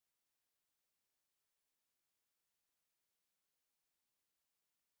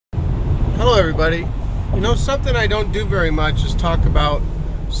Hello everybody. You know, something I don't do very much is talk about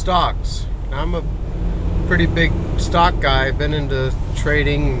stocks. I'm a pretty big stock guy. I've been into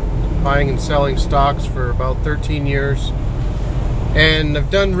trading, buying and selling stocks for about 13 years. And I've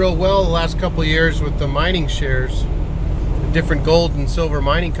done real well the last couple of years with the mining shares, the different gold and silver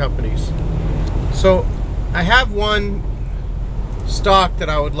mining companies. So I have one stock that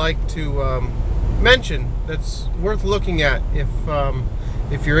I would like to mention that's worth looking at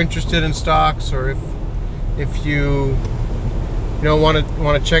if you're interested in stocks, or if you want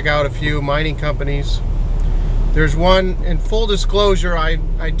to check out a few mining companies. There's one, in full disclosure, I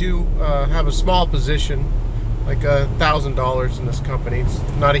do have a small position, like $1,000 in this company. It's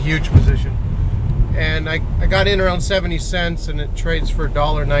not a huge position, and I got in around 70 cents, and it trades for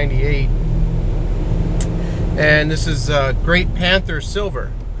 $1.98. And this is Great Panther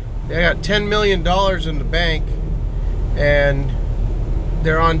Silver. They got $10 million in the bank, and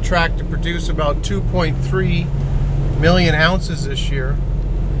they're on track to produce about 2.3 million ounces this year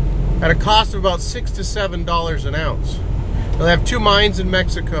at a cost of about $6 to $7 an ounce. Now, they have two mines in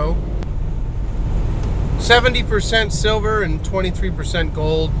Mexico, 70% silver and 23%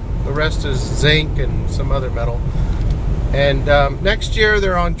 gold. The rest is zinc and some other metal. And next year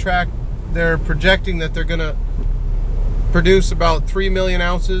they're on track. They're projecting that they're going to produce about 3 million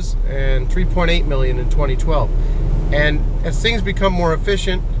ounces and 3.8 million in 2012. And as things become more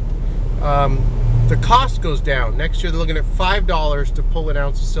efficient, the cost goes down. Next year they're looking at $5 to pull an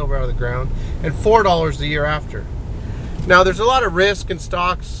ounce of silver out of the ground, and $4 the year after. Now, there's a lot of risk in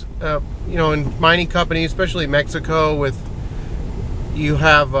stocks, in mining companies, especially Mexico. With you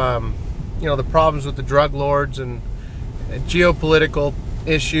have the problems with the drug lords and geopolitical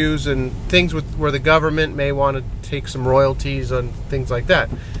issues and things where the government may want to take some royalties on things like that.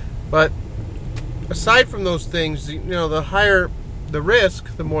 But aside from those things, the higher the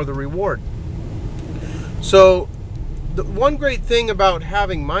risk, the more the reward. So the one great thing about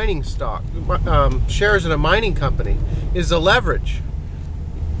having mining stock, shares in a mining company, is the leverage.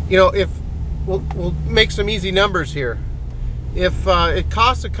 If we'll make some easy numbers here. If it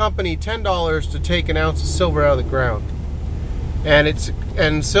costs a company $10 to take an ounce of silver out of the ground,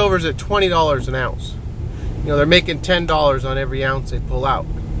 and silver's at $20 an ounce, they're making $10 on every ounce they pull out.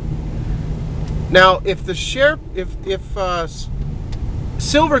 Now, if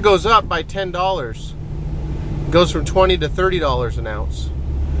silver goes up by $10, goes from $20 to $30 an ounce,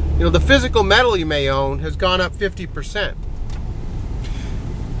 the physical metal you may own has gone up 50%.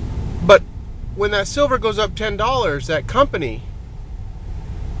 But when that silver goes up $10, that company,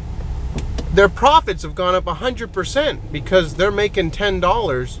 their profits have gone up 100%, because they're making $10.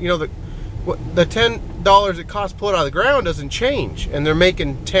 The $10 it costs to pull it out of the ground doesn't change, and they're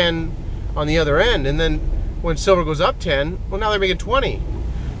making 10 on the other end. And then when silver goes up 10, well, now they're making 20.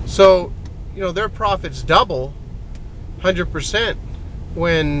 So their profits double 100%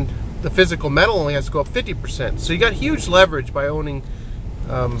 when the physical metal only has to go up 50%. So you got huge leverage by owning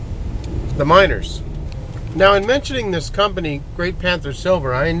the miners. Now, in mentioning this company, Great Panther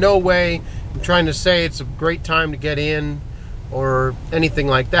Silver, I in no way am trying to say it's a great time to get in or anything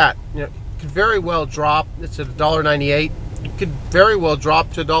like that. It could very well drop. It's at $1.98. It could very well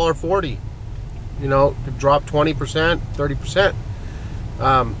drop to $1.40. It could drop 20%,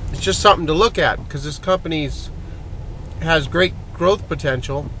 30%. It's just something to look at, because this company has great growth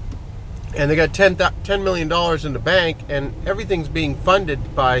potential, and they got $10 million in the bank, and everything's being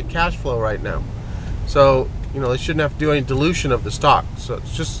funded by cash flow right now. So they shouldn't have to do any dilution of the stock. So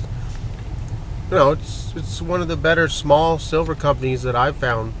it's just it's one of the better small silver companies that I've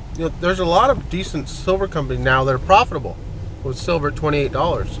found. There's a lot of decent silver companies now that are profitable, with silver at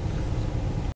 $28.